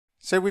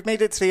So we've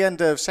made it to the end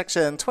of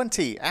section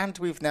 20, and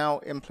we've now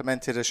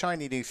implemented a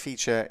shiny new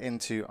feature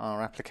into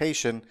our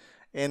application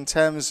in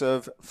terms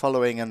of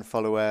following and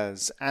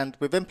followers. And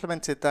we've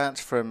implemented that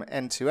from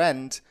end to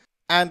end,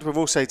 and we've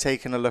also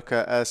taken a look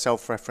at a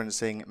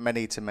self-referencing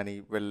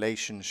many-to-many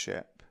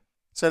relationship.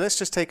 So let's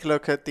just take a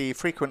look at the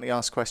frequently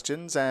asked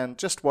questions, and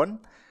just one.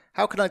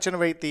 How can I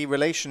generate the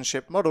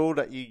relationship model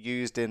that you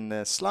used in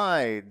the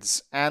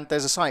slides? And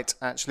there's a site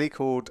actually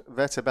called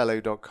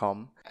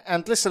vertebello.com,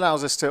 and this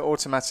allows us to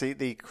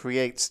automatically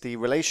create the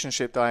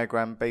relationship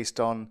diagram based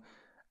on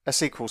a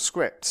SQL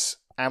script.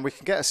 And we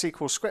can get a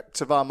SQL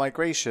script of our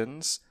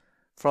migrations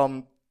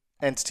from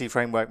Entity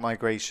Framework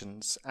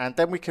migrations, and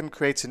then we can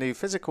create a new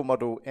physical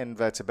model in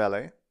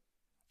Vertebello.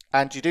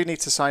 And you do need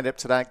to sign up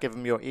to that, give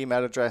them your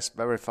email address,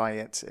 verify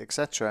it,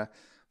 etc.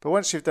 But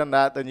once you've done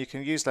that, then you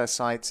can use their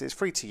site. It's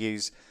free to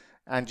use,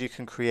 and you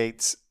can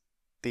create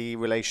the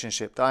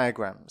relationship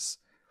diagrams.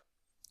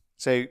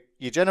 So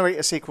you generate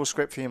a SQL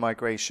script for your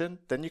migration,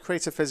 then you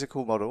create a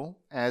physical model,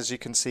 as you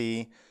can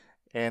see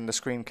in the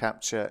screen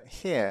capture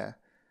here,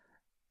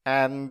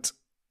 and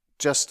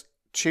just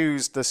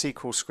choose the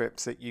SQL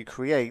script that you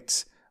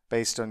create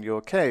based on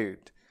your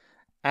code.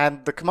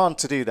 And the command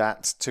to do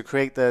that, to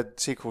create the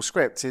SQL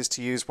script, is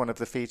to use one of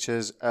the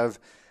features of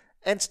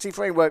Entity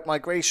Framework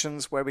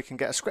migrations where we can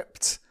get a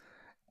script,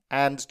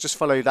 and just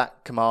follow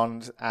that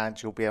command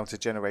and you'll be able to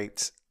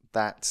generate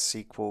that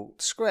SQL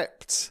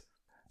script.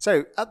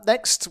 So up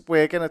next,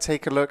 we're going to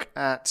take a look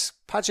at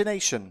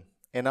pagination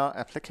in our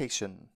application.